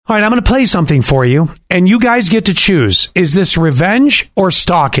All right, I'm going to play something for you, and you guys get to choose. Is this revenge or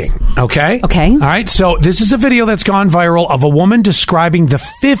stalking? Okay? Okay. All right, so this is a video that's gone viral of a woman describing the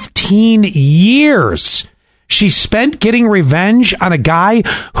 15 years she spent getting revenge on a guy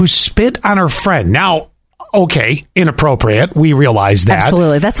who spit on her friend. Now, okay, inappropriate. We realize that.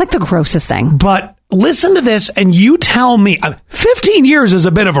 Absolutely. That's like the grossest thing. But listen to this, and you tell me. 15 years is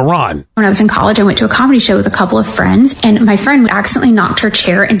a bit of a run. When I was in college, I went to a comedy show with a couple of friends, and my friend accidentally knocked her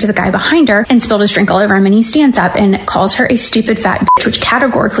chair into the guy behind her and spilled his drink all over him, and he stands up and calls her a stupid fat bitch, which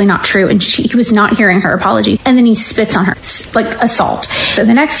categorically not true, and he was not hearing her apology, and then he spits on her, like assault. So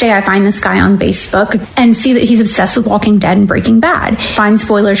the next day, I find this guy on Facebook and see that he's obsessed with Walking Dead and Breaking Bad. Find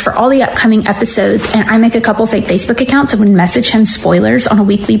spoilers for all the upcoming episodes, and I make a couple fake Facebook accounts and would message him spoilers on a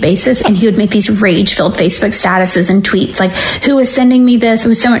weekly basis, and he would make these rage-filled Facebook statuses and tweets like, who is sending me this? It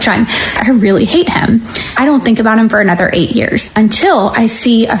was so much time. I really hate him. I don't think about him for another 8 years until I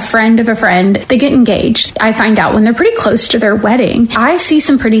see a friend of a friend. They get engaged. I find out when they're pretty close to their wedding. I see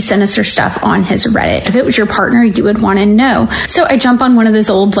some pretty sinister stuff on his Reddit. If it was your partner, you would want to know. So I jump on one of those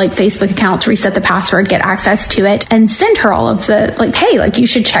old like Facebook accounts, reset the password, get access to it, and send her all of the like, hey, like you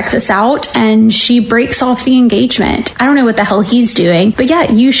should check this out. And she breaks off the engagement. I don't know what the hell he's doing, but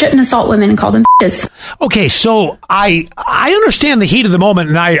yeah, you shouldn't assault women and call them bitches. Okay, so I understand the heat of the moment,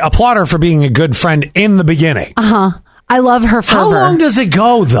 and I applaud her for being a good friend in the beginning. I love her fervor. How long does it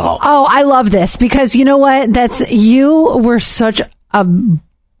go, though? Oh, I love this because you know what? You were such a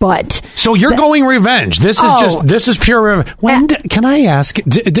butt. So you're going revenge. This is pure revenge. Can I ask,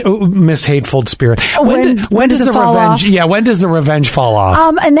 Miss Hateful Spirit, when does the fall revenge? Off? Yeah, when does the revenge fall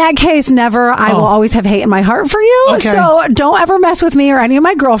off? In that case, never. I will always have hate in my heart for you. Okay. So don't ever mess with me or any of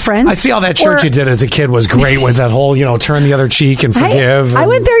my girlfriends. I see all that church you did as a kid was great with that whole, turn the other cheek and forgive. I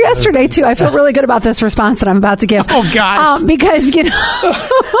went there yesterday too. I feel really good about this response that I'm about to give. Oh God! Because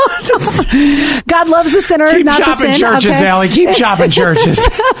God loves the sinner, Keep not the sin. Keep chopping churches, okay? Allie. Keep chopping churches.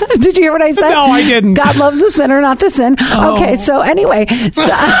 Did you hear what I said? No, I didn't. God loves the sinner, not the sin. Oh. Okay, so anyway.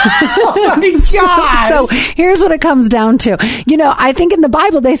 Oh my God. So here's what it comes down to. I think in the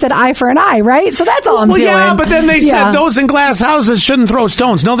Bible they said eye for an eye, right? So that's all I'm doing. Yeah, but then they said those in glass houses shouldn't throw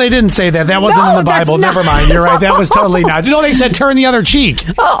stones. No, they didn't say that. That wasn't in the Bible. Never mind. You're right. That was totally not. They said turn the other cheek.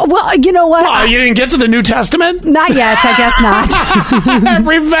 Oh, well, you know what? Oh, you didn't get to the New Testament? Not yet. I guess not.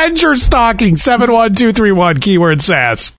 Revenge or stalking? 71231, keyword sass.